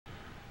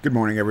Good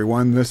morning,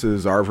 everyone. This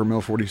is R.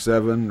 Vermil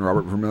 47,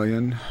 Robert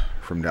Vermillion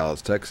from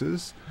Dallas,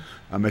 Texas.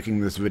 I'm making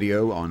this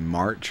video on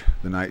March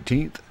the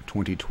 19th,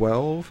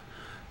 2012.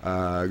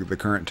 The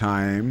current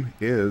time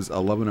is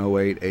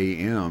 11:08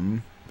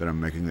 a.m. that I'm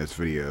making this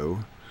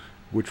video,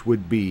 which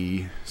would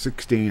be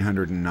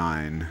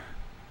 1609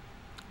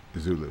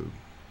 Zulu.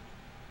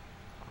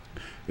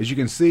 As you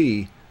can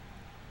see,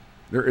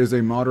 there is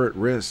a moderate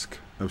risk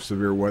of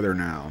severe weather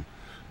now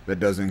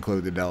that does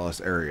include the Dallas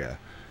area.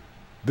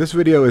 This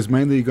video is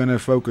mainly going to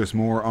focus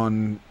more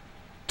on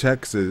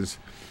Texas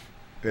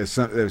as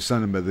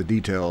some of the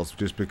details,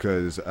 just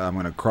because I'm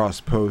going to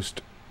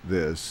cross-post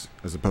this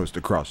as opposed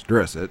to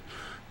cross-dress it.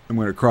 I'm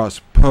going to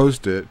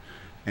cross-post it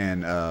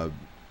and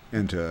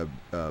into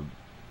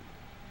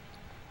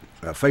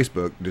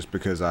Facebook, just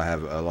because I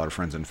have a lot of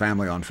friends and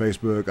family on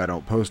Facebook. I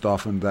don't post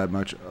often that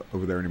much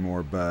over there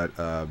anymore, but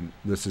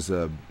this is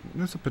a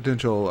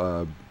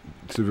potential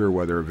severe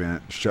weather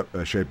event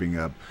shaping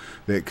up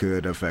that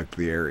could affect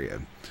the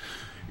area.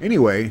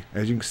 Anyway,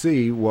 as you can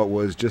see, what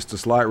was just a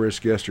slight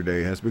risk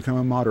yesterday has become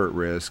a moderate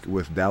risk,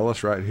 with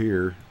Dallas right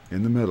here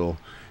in the middle,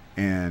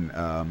 and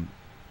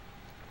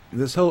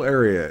this whole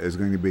area is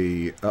going to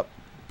be up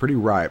pretty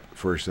ripe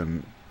for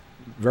some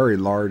very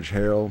large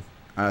hail.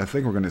 I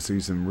think we're going to see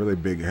some really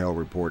big hail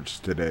reports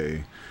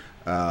today.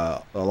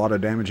 A lot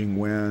of damaging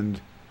wind.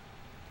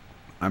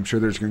 I'm sure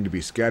there's going to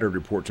be scattered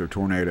reports of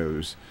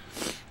tornadoes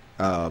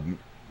on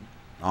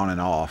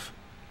and off,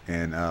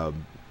 and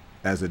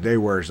as the day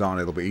wears on,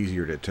 it'll be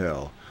easier to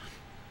tell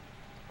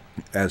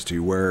as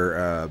to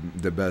where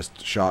the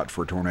best shot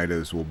for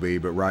tornadoes will be.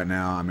 But right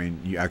now, I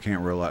mean, I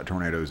can't rule out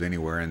tornadoes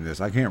anywhere in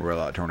this. I can't rule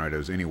out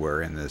tornadoes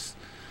anywhere in this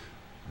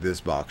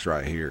box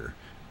right here.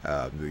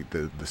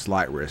 The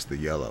slight risk, the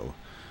yellow.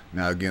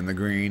 Now again, the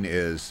green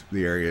is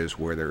the areas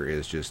where there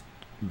is just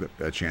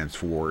a chance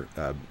for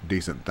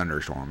decent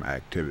thunderstorm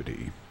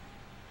activity.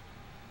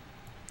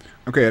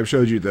 Okay, I've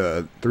showed you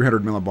the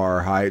 300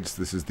 millibar heights.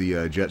 This is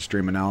the jet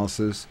stream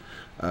analysis.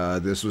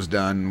 This was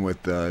done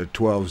with the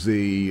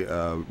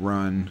 12Z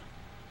run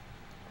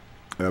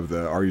of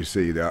the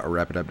RUC, the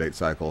Rapid Update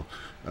Cycle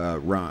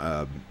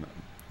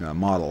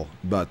model.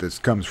 But this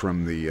comes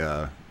from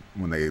the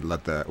when they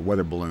let the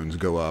weather balloons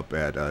go up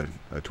at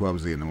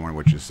 12Z in the morning,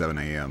 which is 7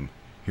 a.m.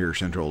 here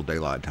Central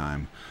Daylight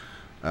Time.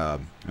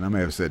 And I may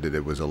have said that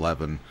it was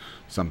 11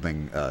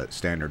 something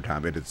standard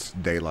time, but it's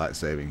daylight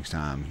savings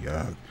time.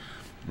 Yuck.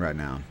 Right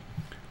now,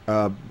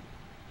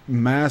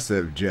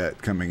 massive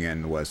jet coming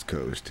in the west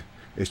coast.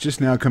 It's just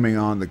now coming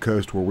on the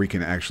coast where we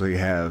can actually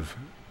have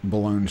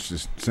balloons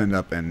just send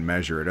up and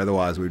measure it.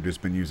 Otherwise, we've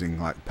just been using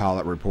like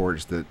pilot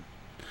reports that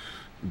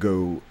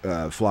go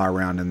fly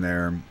around in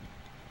there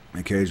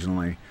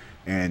occasionally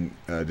and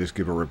just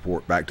give a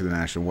report back to the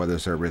National Weather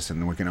Service,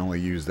 and we can only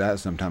use that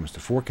sometimes to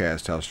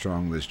forecast how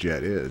strong this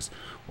jet is.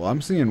 Well,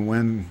 I'm seeing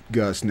wind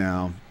gusts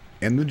now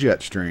in the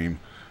jet stream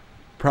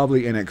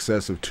probably in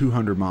excess of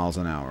 200 miles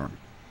an hour.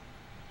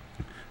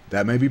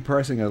 That may be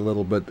pressing a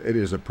little, but it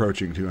is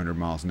approaching 200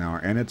 miles an hour,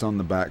 and it's on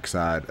the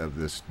backside of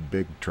this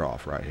big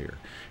trough right here.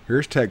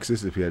 Here's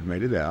Texas, if you had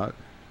made it out.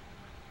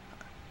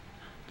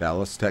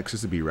 Dallas,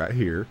 Texas would be right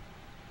here.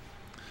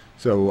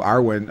 So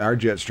our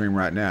jet stream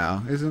right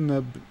now is in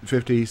the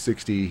 50,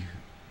 60,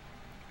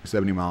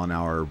 70 mile an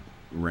hour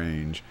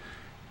range,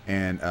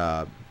 and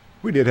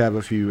we did have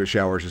a few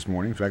showers this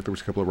morning. In fact, there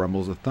was a couple of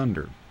rumbles of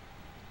thunder.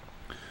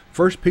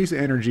 First piece of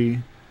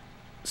energy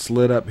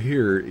slid up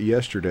here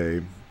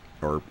yesterday,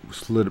 or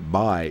slid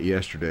by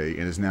yesterday,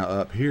 and is now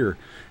up here.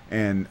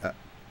 And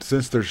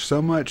since there's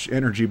so much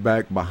energy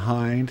back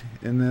behind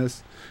in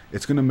this,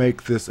 it's going to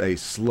make this a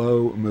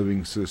slow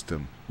moving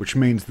system, which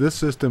means this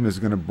system is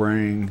going to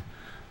bring,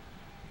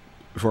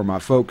 for my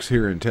folks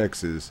here in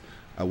Texas,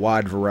 a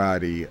wide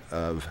variety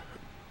of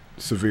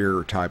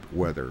severe type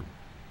weather.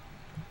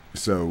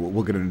 So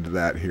we'll get into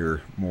that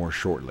here more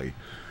shortly.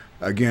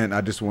 Again, I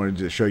just wanted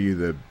to show you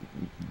the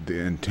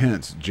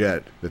intense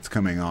jet that's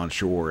coming on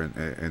shore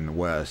in the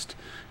west,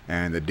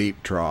 and the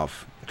deep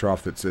trough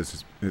that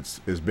says it's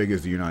as big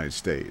as the United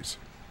States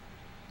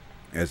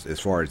as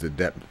far as the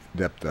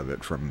depth of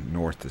it from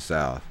north to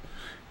south.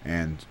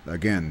 And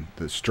again,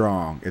 it's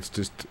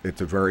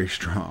a very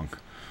strong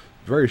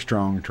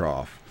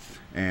trough,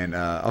 and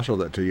I'll show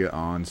that to you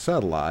on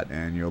satellite,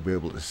 and you'll be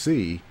able to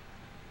see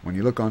when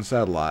you look on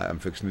satellite. I'm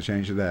fixing to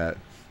change to that.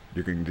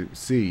 You can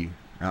see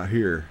out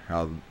here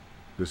how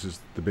this is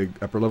the big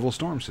upper level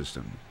storm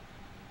system.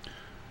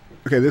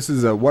 Okay, this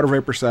is a water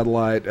vapor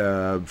satellite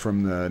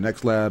from the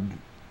Next Lab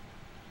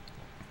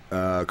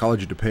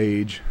College of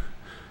DuPage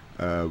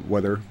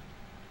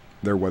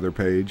their weather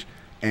page,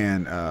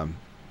 and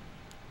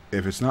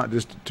if it's not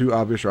just too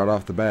obvious right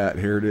off the bat,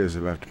 here it is.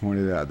 If I have to point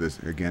it out, this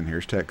again,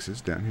 here's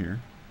Texas down here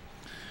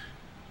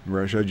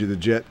where I showed you the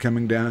jet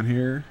coming down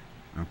here.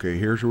 Okay,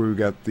 here's where we've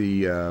got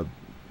the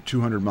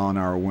 200 mile an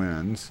hour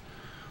winds.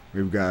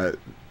 We've got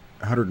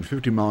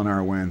 150 mile an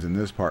hour winds in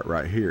this part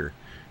right here.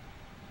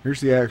 Here's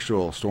the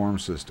actual storm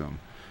system.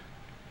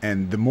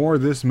 And the more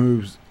this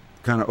moves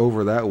kind of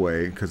over that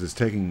way, because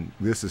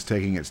this is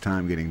taking its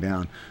time getting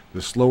down,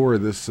 the slower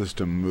this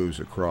system moves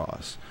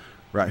across.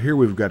 Right here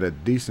we've got a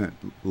decent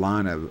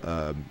line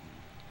of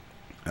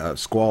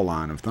squall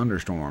line of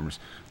thunderstorms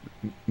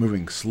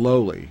moving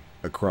slowly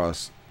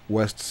across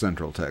west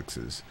central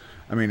Texas.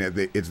 I mean,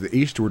 it's the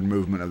eastward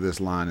movement of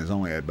this line is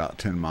only at about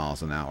 10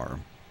 miles an hour.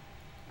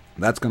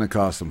 That's going to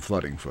cause some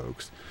flooding,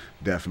 folks.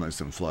 Definitely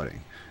some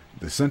flooding.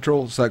 The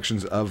central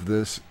sections of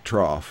this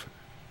trough,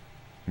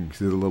 you can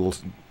see the little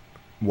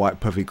white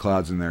puffy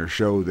clouds in there,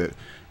 show that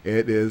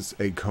it is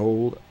a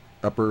cold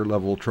upper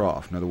level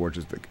trough. In other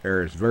words, the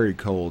air is very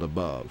cold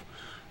above.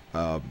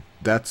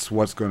 That's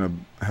what's going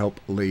to help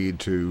lead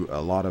to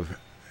a lot of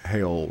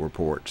hail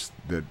reports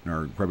that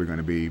are probably going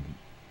to be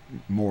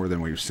more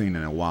than we've seen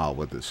in a while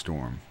with this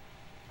storm.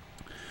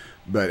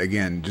 But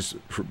again, just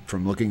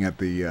from looking at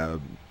the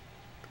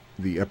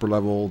upper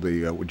level,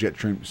 the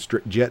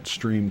jet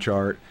stream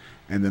chart,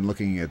 and then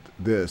looking at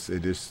this,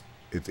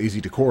 it's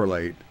easy to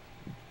correlate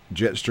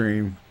jet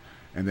stream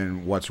and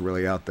then what's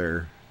really out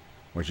there,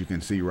 what you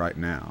can see right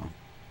now.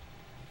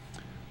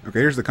 Okay,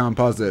 here's the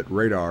composite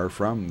radar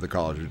from the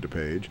College of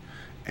DuPage,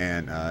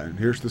 and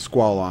here's the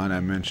squall line I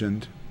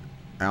mentioned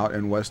out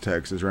in West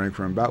Texas, running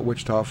from about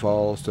Wichita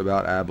Falls to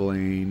about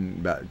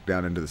Abilene, back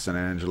down into the San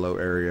Angelo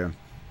area.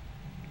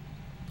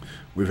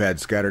 We've had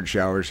scattered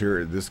showers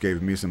here. This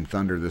gave me some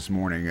thunder this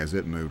morning as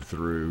it moved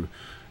through.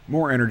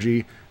 More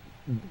energy.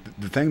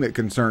 The thing that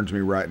concerns me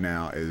right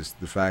now is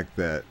the fact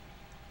that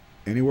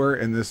anywhere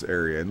in this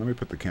area, and let me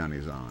put the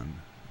counties on,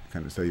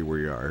 kind of tell you where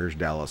you are. Here's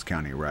Dallas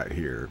County right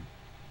here.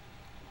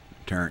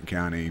 Tarrant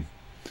County,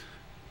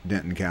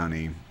 Denton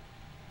County,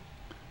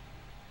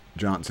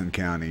 Johnson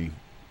County,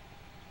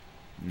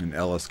 and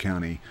Ellis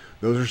County.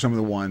 Those are some of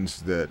the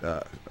ones that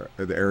are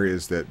the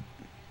areas that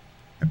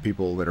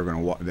people that are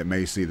going to that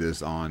may see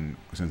this on,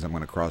 since I'm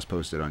going to cross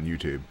post it on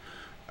YouTube.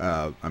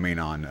 On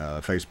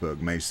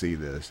Facebook may see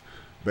this.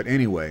 But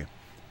anyway,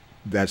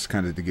 that's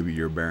kind of to give you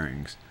your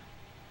bearings.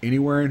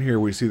 Anywhere in here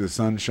we see the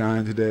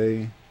sunshine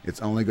today,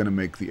 it's only going to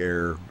make the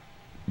air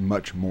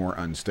much more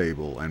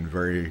unstable and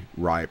very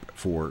ripe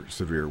for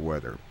severe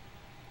weather.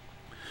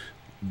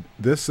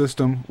 This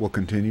system will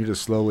continue to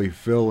slowly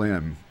fill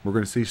in. We're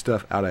going to see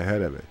stuff out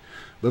ahead of it.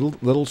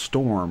 Little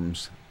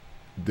storms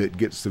that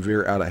get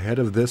severe out ahead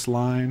of this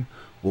line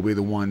will be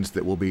the ones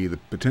that will be the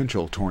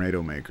potential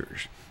tornado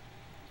makers.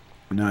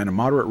 Now, in a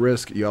moderate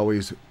risk, you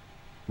always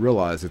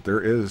realize that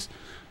there is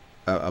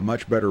a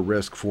much better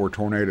risk for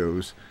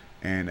tornadoes.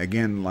 And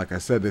again, like I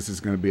said, this is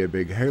going to be a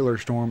big hailer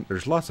storm.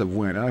 There's lots of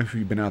wind. I don't know if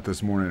you've been out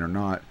this morning or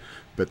not,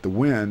 but the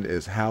wind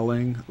is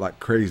howling like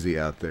crazy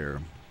out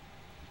there.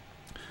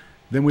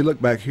 Then we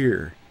look back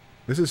here.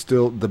 This is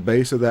still the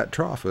base of that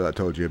trough that I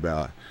told you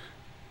about.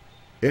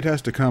 It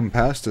has to come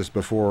past us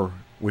before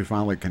we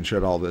finally can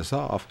shut all this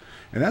off,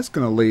 and that's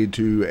going to lead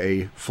to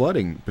a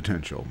flooding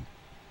potential.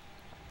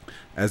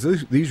 As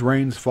these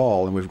rains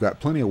fall, and we've got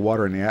plenty of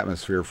water in the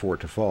atmosphere for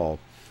it to fall,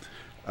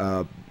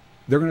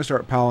 they're going to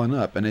start piling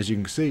up. And as you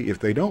can see, if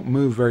they don't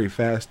move very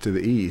fast to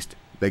the east,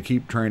 they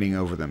keep training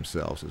over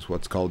themselves. It's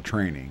what's called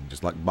training,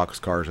 just like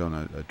boxcars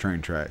on a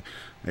train track.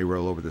 They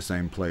roll over the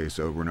same place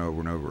over and over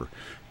and over.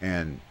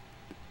 And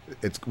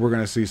we're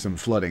going to see some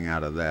flooding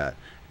out of that.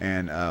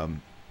 And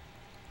I'm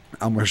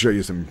going to show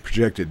you some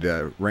projected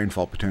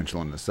rainfall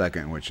potential in a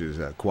second, which is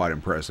quite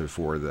impressive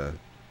for the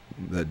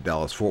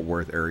Dallas-Fort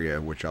Worth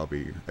area, which I'll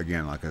be,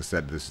 again, like I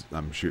said,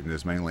 I'm shooting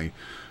this mainly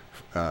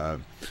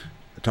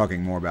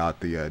talking more about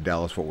the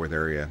Dallas-Fort Worth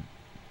area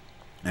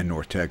and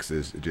North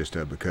Texas, just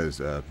because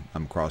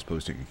I'm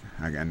cross-posting.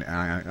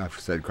 I've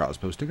said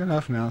cross-posting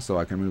enough now, so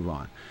I can move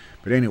on.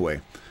 But anyway,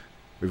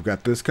 we've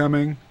got this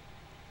coming.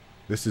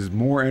 This is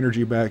more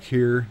energy back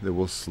here that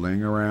will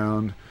sling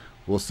around.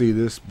 We'll see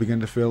this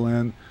begin to fill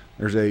in.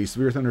 There's a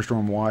severe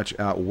thunderstorm watch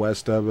out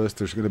west of us.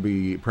 There's going to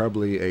be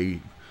probably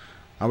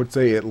I would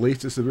say at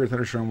least a severe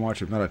thunderstorm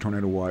watch, if not a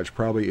tornado watch,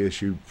 probably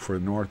issued for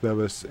north of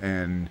us.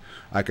 And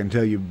I can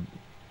tell you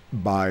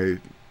by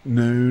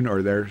noon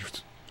or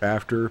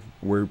thereafter,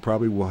 we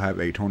probably will have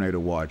a tornado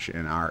watch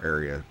in our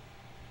area.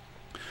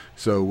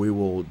 So we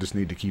will just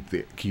need to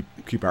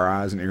keep our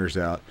eyes and ears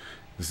out.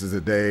 This is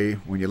a day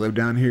when you live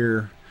down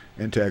here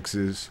in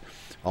Texas.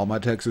 All my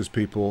Texas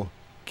people,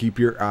 keep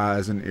your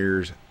eyes and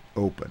ears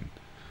open.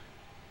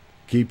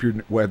 Keep your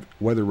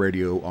weather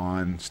radio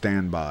on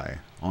standby,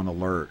 on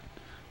alert,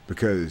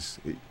 because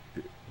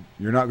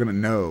you're not going to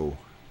know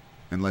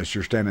unless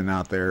you're standing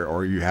out there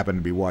or you happen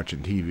to be watching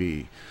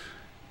TV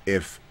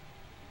if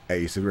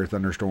a severe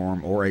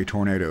thunderstorm or a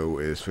tornado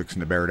is fixing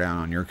to bear down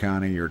on your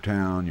county, your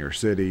town, your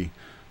city.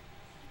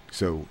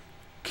 So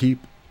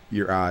keep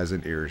your eyes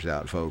and ears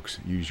out, folks.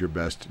 Use your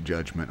best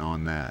judgment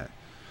on that.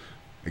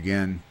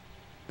 Again,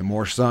 the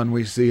more sun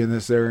we see in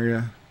this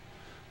area,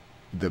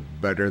 the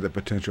better the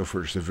potential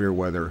for severe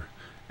weather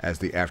as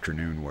the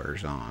afternoon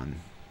wears on.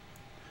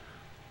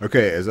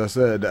 Okay, as I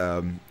said,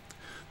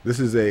 this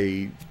is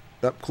a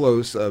up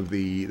close of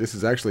this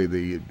is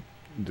actually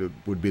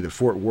would be the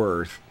Fort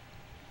Worth,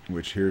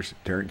 which here's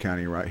Tarrant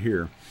County right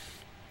here.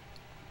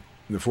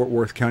 the Fort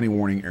Worth County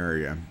warning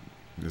area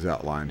is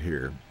outlined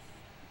here.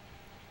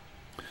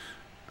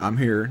 I'm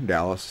here,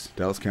 Dallas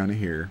County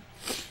here.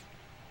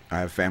 I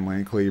have family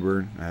in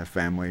Cleburne. I have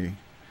family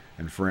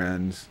and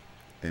friends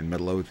in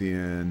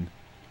Midlothian,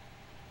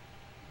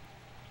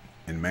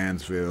 in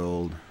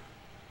Mansfield,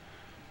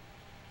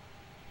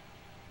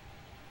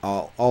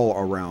 all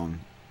around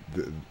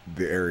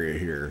the area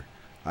here.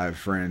 I have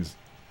friends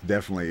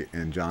definitely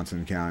in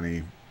Johnson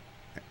County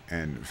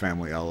and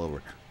family all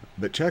over.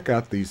 But check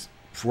out these.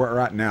 For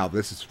right now,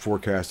 this is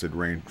forecasted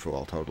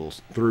rainfall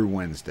totals through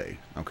Wednesday.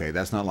 Okay,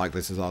 that's not like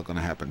this is all going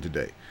to happen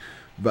today.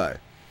 But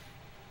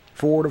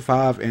 4 to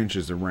 5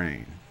 inches of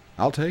rain.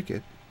 I'll take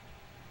it.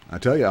 I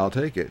tell you, I'll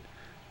take it.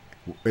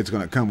 It's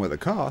going to come with a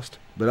cost,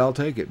 but I'll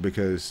take it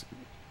because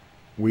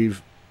we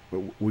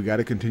got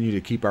to continue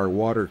to keep our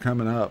water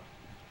coming up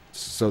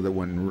so that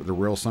when the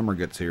real summer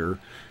gets here,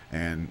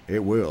 and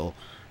it will,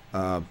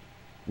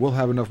 we'll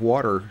have enough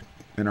water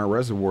in our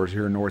reservoirs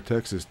here in North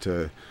Texas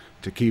to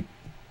keep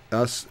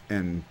us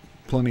and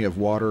plenty of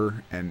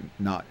water and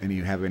not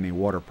have any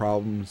water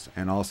problems,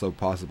 and also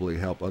possibly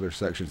help other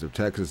sections of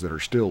Texas that are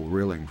still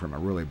reeling from a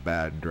really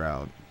bad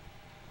drought.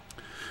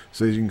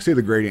 So as you can see,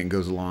 the gradient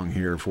goes along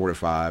here, 4 to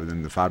 5,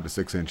 then the 5 to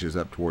 6 inches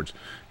up towards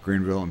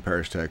Greenville and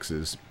Paris,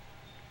 Texas.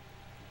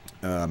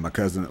 My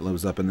cousin that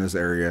lives up in this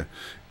area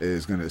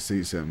is going to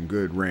see some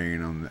good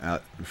rain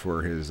out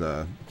for his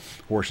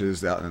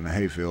horses out in the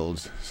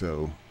hayfields,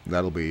 so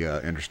that'll be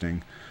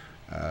interesting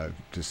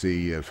to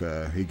see if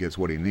he gets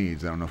what he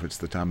needs. I don't know if it's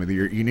the time of the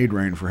year you need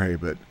rain for hay,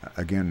 but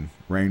again,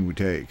 rain we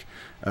take.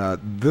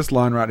 This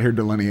line right here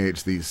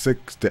delineates these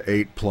 6 to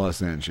 8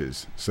 plus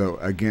inches. So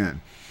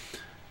again,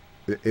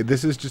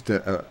 this is just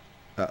a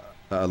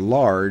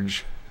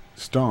large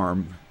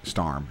storm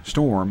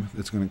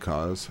that's going to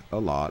cause a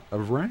lot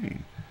of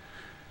rain.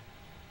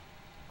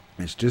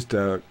 It's just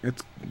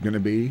it's going to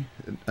be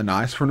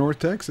nice for North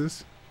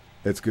Texas.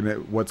 What's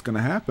going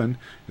to happen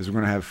is we're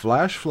going to have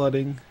flash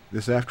flooding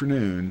this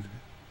afternoon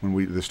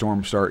when the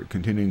storms start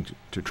continuing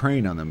to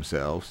train on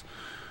themselves.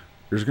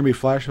 There's going to be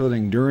flash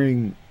flooding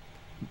during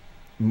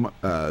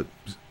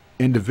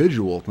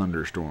individual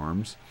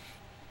thunderstorms.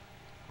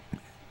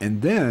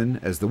 And then,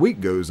 as the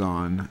week goes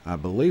on, I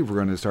believe we're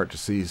going to start to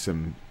see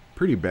some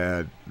pretty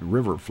bad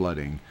river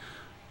flooding,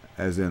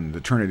 as in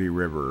the Trinity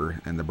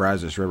River and the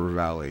Brazos River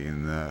Valley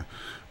and the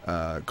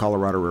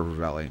Colorado River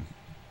Valley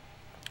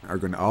are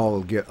going to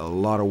all get a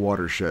lot of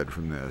watershed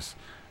from this.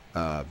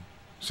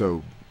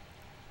 So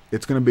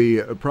it's going to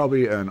be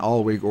probably an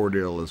all-week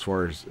ordeal as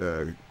far as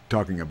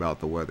talking about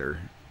the weather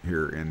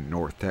here in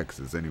North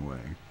Texas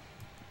anyway.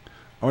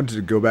 I wanted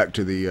to go back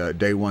to the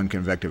day one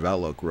convective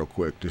outlook real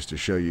quick just to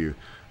show you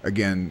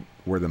again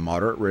where the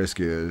moderate risk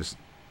is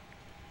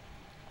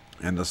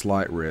and the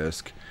slight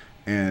risk,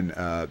 and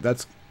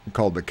that's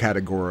called the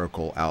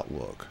categorical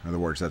outlook. In other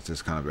words, that's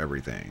just kind of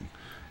everything.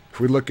 If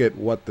we look at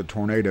what the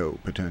tornado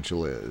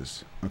potential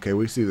is, okay,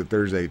 we see that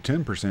there's a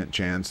 10%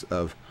 chance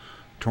of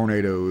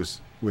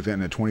tornadoes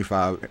within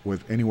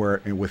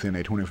anywhere within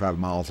a 25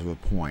 miles of a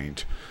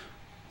point,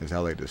 is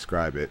how they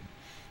describe it,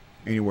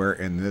 anywhere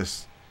in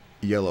this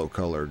yellow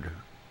colored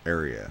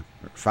area.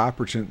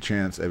 5%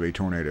 chance of a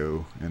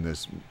tornado in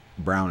this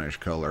brownish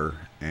color,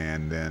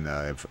 and then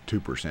a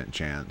 2%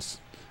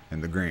 chance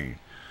in the green.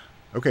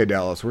 Okay,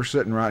 Dallas, we're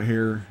sitting right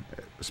here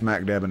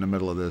smack dab in the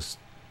middle of this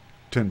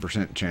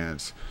 10%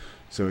 chance.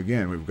 So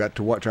again, we've got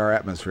to watch our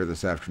atmosphere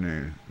this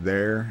afternoon.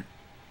 There,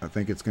 I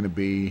think it's going to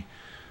be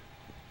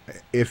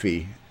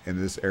iffy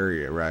in this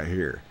area right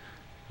here.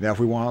 Now, if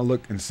we want to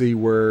look and see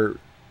where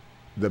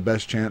the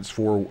best chance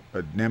for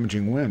a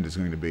damaging wind is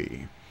going to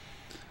be,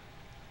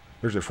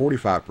 there's a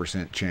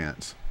 45%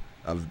 chance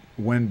of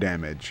wind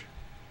damage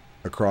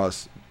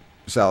across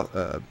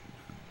I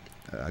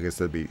guess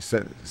that'd be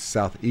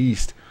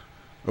southeast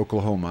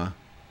Oklahoma,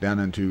 down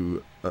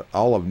into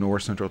all of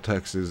north central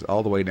Texas,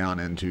 all the way down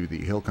into the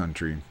hill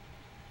country,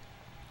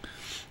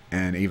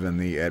 and even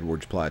the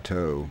Edwards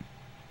Plateau.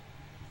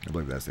 I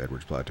believe that's the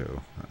Edwards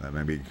Plateau. That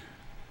may be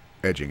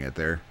edging it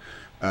there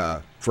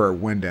for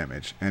wind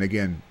damage. And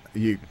again,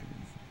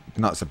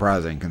 not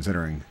surprising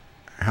considering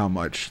how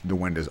much the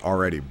wind is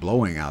already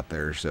blowing out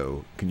there.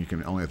 So you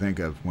can only think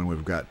of when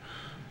we've got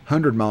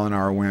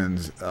 100-mile-an-hour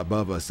winds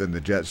above us in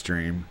the jet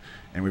stream,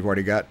 and we've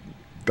already got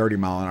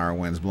 30-mile-an-hour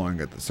winds blowing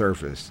at the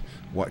surface,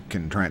 what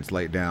can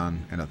translate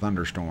down in a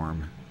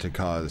thunderstorm to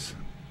cause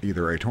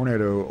either a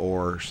tornado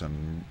or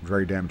some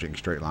very damaging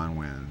straight line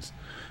winds.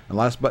 And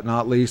last but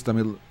not least, let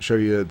me show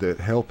you the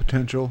hail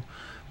potential.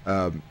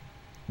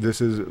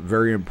 This is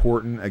very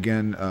important.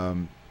 Again, a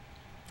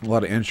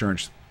lot of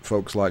insurance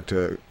folks like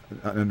to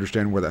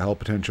understand where the hail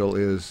potential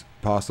is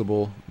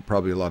possible.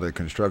 Probably a lot of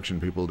construction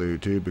people do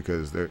too,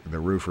 because the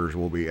roofers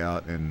will be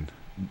out in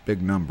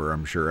big number,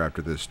 I'm sure,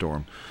 after this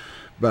storm.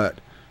 But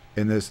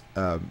in this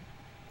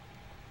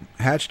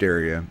hatched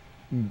area,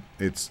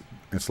 it's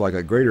like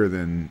a greater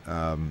than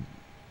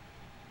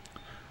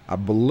I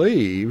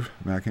believe.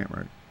 I can't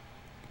remember.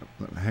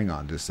 Hang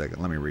on just a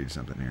second. Let me read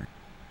something here.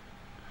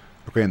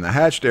 Okay, in the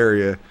hatched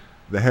area,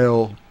 the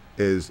hail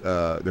is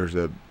there's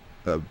a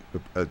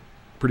a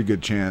pretty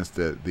good chance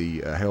that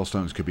the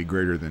hailstones could be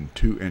greater than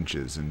 2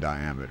 inches in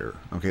diameter.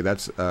 Okay,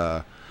 that's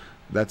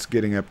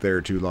getting up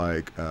there to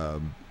like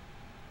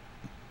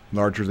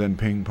larger than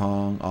ping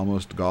pong,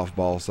 almost golf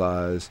ball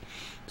size.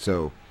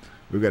 So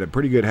we've got a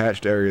pretty good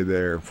hatched area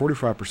there.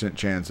 45%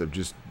 chance of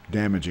just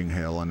damaging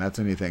hail, and that's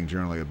anything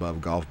generally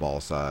above golf ball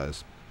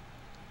size.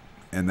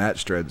 And that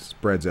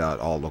spreads out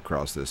all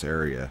across this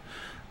area.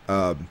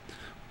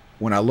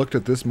 When I looked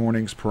at this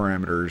morning's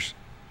parameters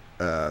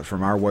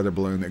from our weather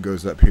balloon that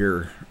goes up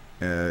here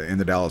in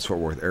the Dallas-Fort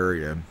Worth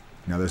area,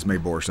 now this may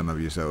bore some of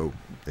you, so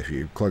if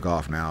you click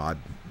off now, I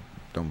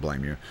don't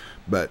blame you.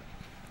 But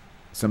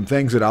some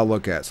things that I'll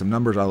look at, some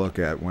numbers I look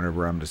at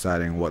whenever I'm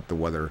deciding what the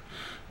weather,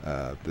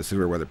 the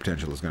severe weather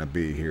potential is going to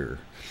be here.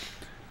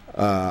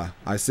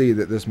 I see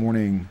that this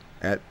morning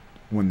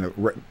when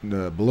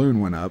the balloon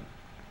went up,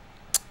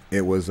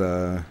 it was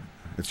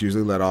it's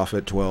usually let off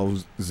at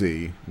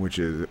 12Z, which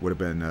would have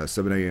been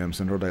 7 a.m.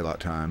 Central Daylight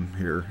Time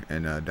here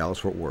in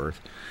Dallas-Fort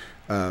Worth.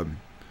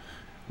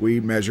 We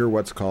measure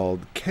what's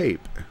called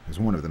CAPE, is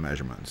one of the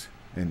measurements.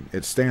 And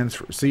it stands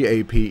for,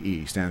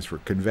 CAPE, stands for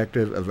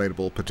Convective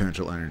Available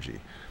Potential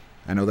Energy.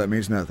 I know that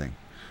means nothing,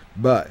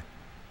 but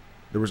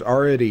there was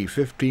already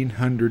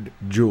 1,500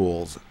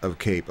 joules of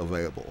CAPE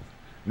available.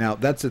 Now,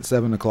 that's at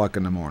 7 o'clock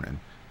in the morning.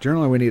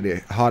 Generally, we need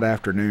a hot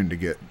afternoon to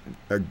get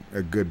a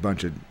good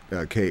bunch of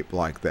CAPE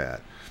like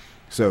that.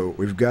 So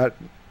we've got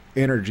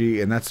energy,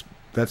 and that's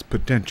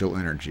potential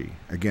energy.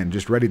 Again,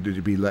 just ready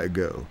to be let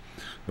go.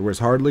 There was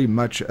hardly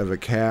much of a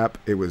cap.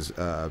 It was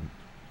a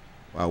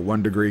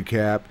 1 degree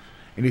cap.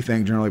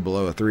 Anything generally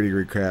below a 3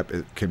 degree cap,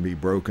 it can be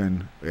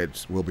broken.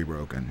 It will be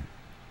broken.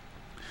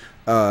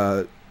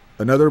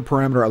 Another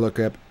parameter I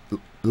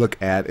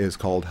look at is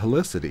called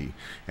helicity,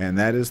 and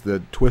that is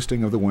the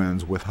twisting of the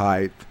winds with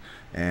height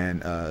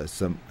and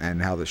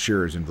how the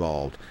shear is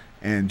involved.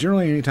 And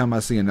generally, anytime I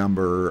see a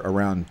number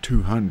around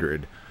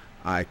 200,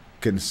 I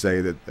can say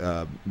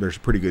that there's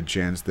a pretty good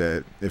chance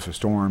that if a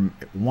storm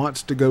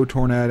wants to go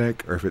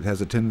tornadic, or if it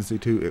has a tendency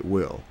to, it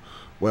will.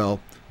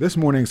 Well, this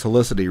morning's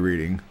helicity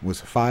reading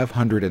was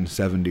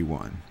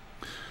 571.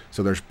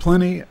 So there's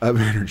plenty of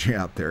energy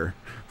out there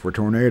for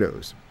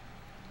tornadoes.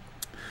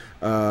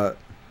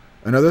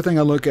 Another thing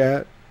I look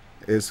at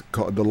is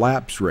called the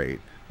lapse rate.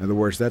 In other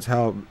words, that's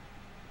how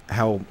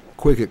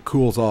quick it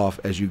cools off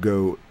as you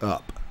go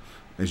up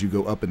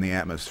in the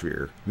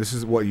atmosphere. This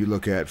is what you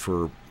look at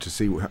to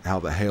see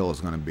how the hail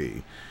is going to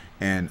be.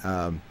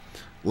 And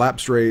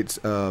lapse rates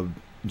of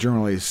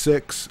generally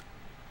 6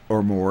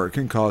 or more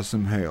can cause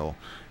some hail.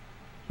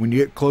 When you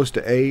get close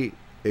to 8,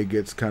 it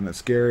gets kind of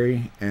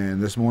scary,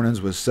 and this morning's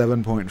was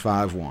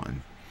 7.51.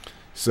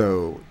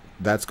 So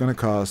that's going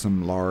to cause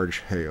some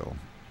large hail.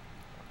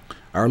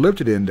 Our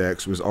lifted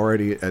index was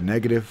already at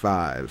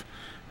 -5.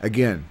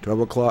 Again, 12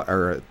 o'clock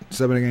or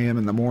 7 a.m.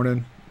 in the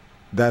morning,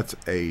 that's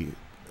a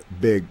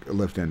big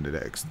lift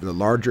index. The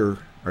larger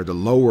or the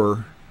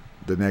lower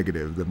the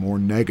negative, the more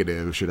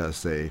negative, should I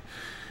say,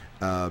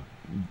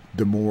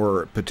 the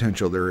more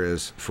potential there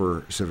is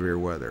for severe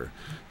weather.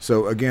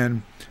 So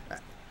again,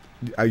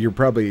 you're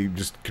probably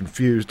just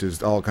confused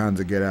as all kinds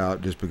of get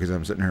out just because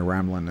I'm sitting here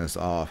rambling this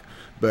off.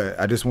 But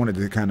I just wanted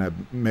to kind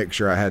of make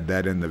sure I had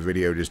that in the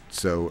video, just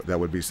so that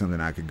would be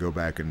something I could go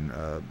back and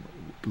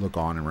look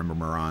on and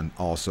remember on.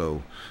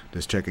 Also,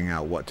 just checking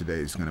out what today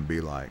is going to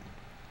be like.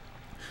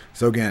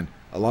 So again,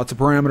 lots of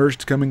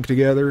parameters coming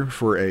together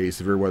for a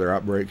severe weather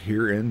outbreak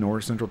here in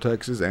north central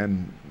Texas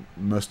and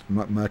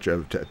much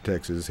of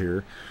Texas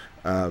here.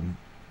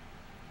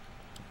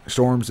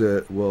 Storms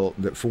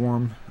that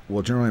form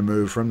will generally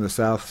move from the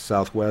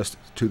southwest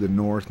to the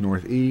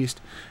northeast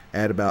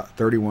at about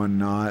 31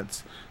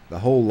 knots. The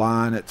whole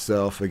line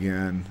itself,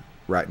 again,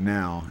 right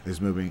now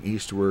is moving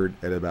eastward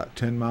at about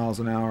 10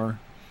 miles an hour.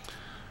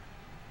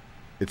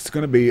 It's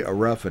going to be a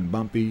rough and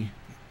bumpy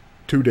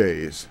 2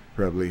 days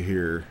probably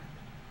here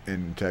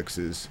in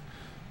Texas.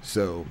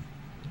 So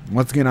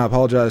once again, I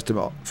apologize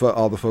to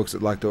all the folks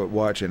that like to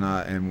watch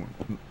and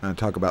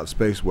talk about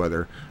space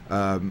weather.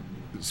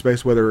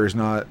 Space weather is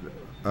not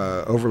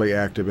overly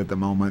active at the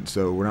moment,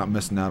 so we're not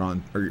missing out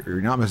on, or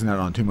you're not missing out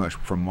on too much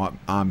from what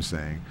I'm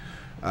saying.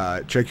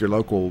 Check your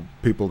local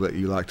people that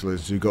you like to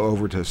listen to. Go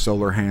over to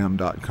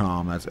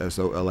solarham.com. That's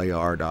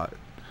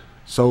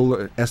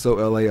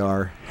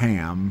SOLAR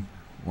ham,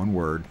 one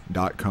word,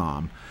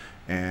 .com.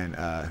 And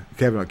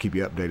Kevin will keep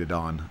you updated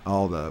on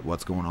all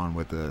what's going on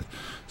with the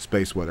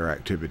space weather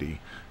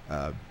activity.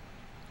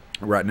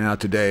 Right now,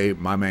 today,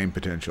 my main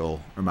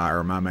potential, or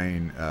my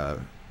main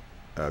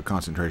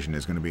concentration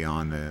is going to be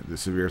on the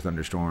severe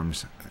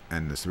thunderstorms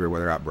and the severe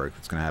weather outbreak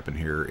that's going to happen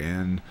here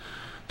in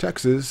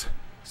Texas,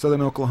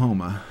 southern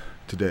Oklahoma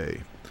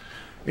today.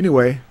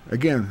 Anyway,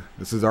 again,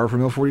 this is R from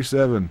Mill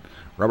 47,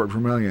 Robert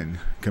Vermillion,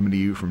 coming to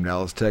you from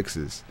Dallas,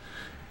 Texas.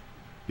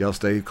 Y'all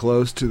stay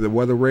close to the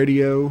weather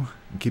radio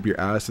and keep your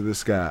eyes to the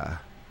sky.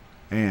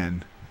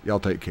 And y'all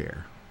take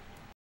care.